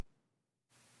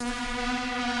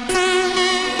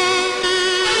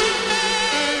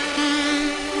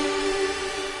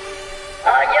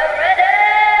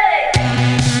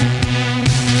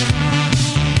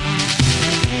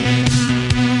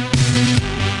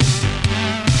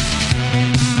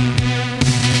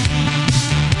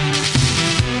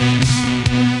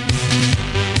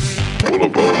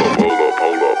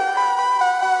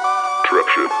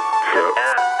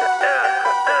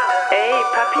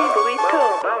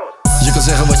kan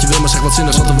zeggen wat je wil, maar zeg wat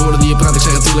zinnigs. Want de woorden die je praat, ik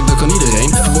zeg natuurlijk, dat kan iedereen.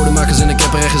 De woorden maken zin, ik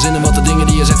heb er echt geen zin in. Want de dingen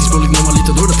die je zegt, die spoel ik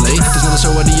normaliter door de play. Het is net een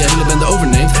SOA die je hele bende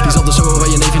overneemt. Die zal de SOA waar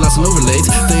je neefje laatst aan overleed.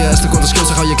 TS de korte skills,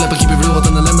 zeg hou je kleppen, keep je real. Wat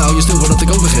een ellende, hou je stil voordat ik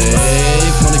overgeef.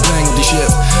 Man, ik bang op die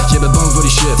shit, je bent bang voor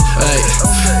die shit. Ey,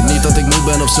 niet dat ik moe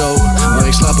ben of zo, maar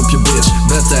ik slaap op je bitch.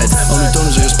 Bedtijd, al nu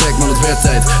tonen ze respect, man, het werd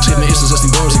tijd. Schreef mijn eerste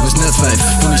 16 bars, ik was net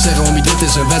 5. Wil niet zeggen, homie, dit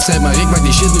is een wedstrijd, maar ik maak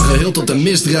die shit nu geheel tot een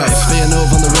misdrijf. PNO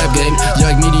van de rap game, ja,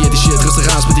 ik mediate die shit.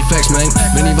 Rustig aan, met die facts, man.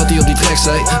 Weet niet wat hij op die track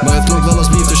zei, maar het klonk wel als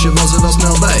lief, dus je was er wel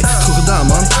snel bij. Goed gedaan,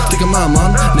 man, tik hem aan,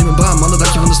 man. Neem een baan, man, dat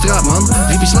had je van de straat, man.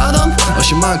 Riep je sla dan? Als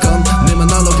je maan kan, neem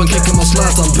een aanloop en kick hem als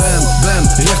slaat dan. Bam, bam,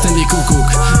 recht in die koekoek.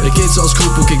 Ik eet zoals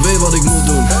kroepoek, ik weet wat ik moet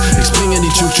doen. Ik spring in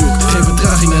die tjoek-tjoek, geen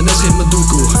vertraging en net geef me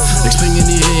doekoe. Ik spring in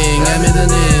die ring en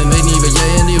middenin, weet niet wat jij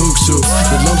in die hoek zoekt.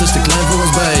 Dit land is te klein voor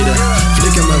ons beiden,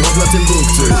 flikker maar op, laat in boek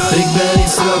toe. Ik ben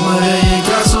niet strak, maar hey, ik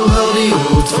krijg zo wel die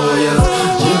hoed voor je.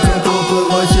 Je kan kopen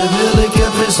wat je wil, ik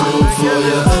heb geen snoep voor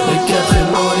je. Ik heb geen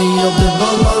money op de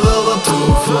band, maar wel wat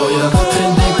troep voor je.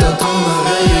 Geen dictator, maar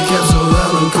hey, ik heb zo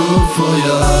wel een koep voor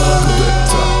je.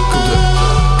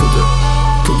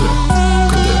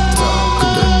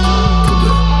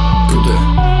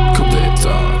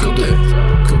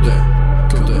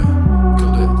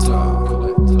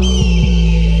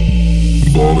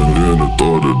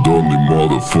 Dan die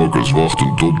motherfuckers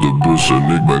wachtend op de bus en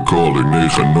ik ben calling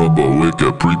 9 nabbo. Ik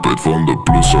heb prepaid van de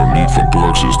plus, hou niet van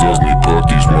praxis, dat is niet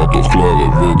praktisch, maar toch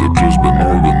klaar. Wilde klus, ben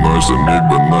organized en ik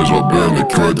ben nice, wat ben ik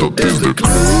kwijt, dat is de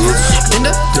klus. In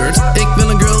de dirt, ik wil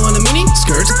een girl en een mini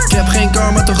skirt. Ik heb geen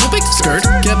car, maar toch roep ik skirt.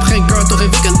 Ik heb geen car, toch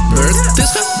geef ik een